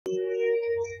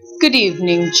Good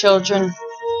evening, children.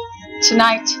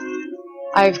 Tonight,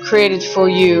 I have created for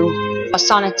you a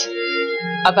sonnet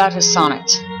about a sonnet.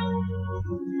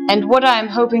 And what I am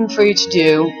hoping for you to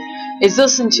do is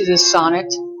listen to this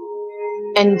sonnet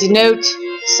and denote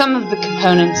some of the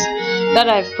components that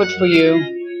I have put for you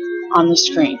on the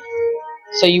screen.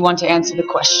 So you want to answer the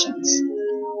questions.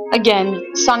 Again,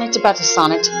 Sonnet About a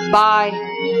Sonnet by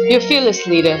your fearless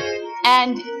leader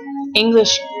and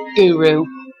English guru,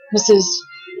 Mrs.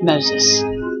 Moses.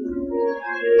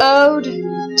 Ode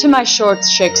to my short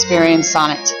Shakespearean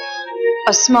sonnet,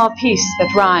 a small piece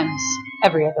that rhymes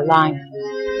every other line.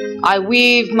 I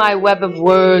weave my web of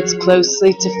words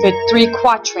closely to fit 3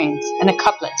 quatrains and a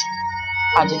couplet.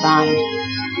 How divine.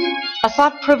 A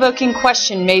thought-provoking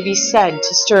question may be said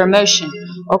to stir emotion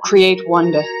or create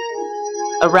wonder.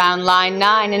 Around line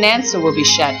 9 an answer will be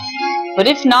shed, but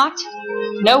if not,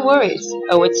 no worries,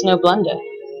 oh it's no blunder.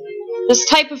 This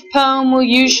type of poem will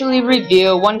usually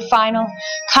reveal one final,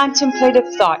 contemplative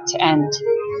thought to end.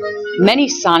 Many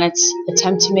sonnets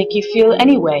attempt to make you feel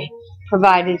any way,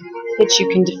 provided that you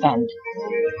can defend.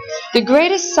 The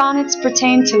greatest sonnets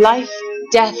pertain to life,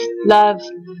 death, love,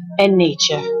 and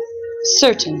nature,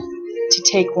 certain to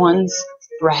take one's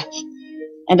breath.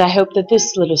 And I hope that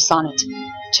this little sonnet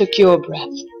took your breath.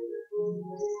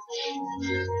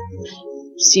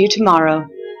 See you tomorrow.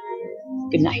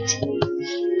 Good night.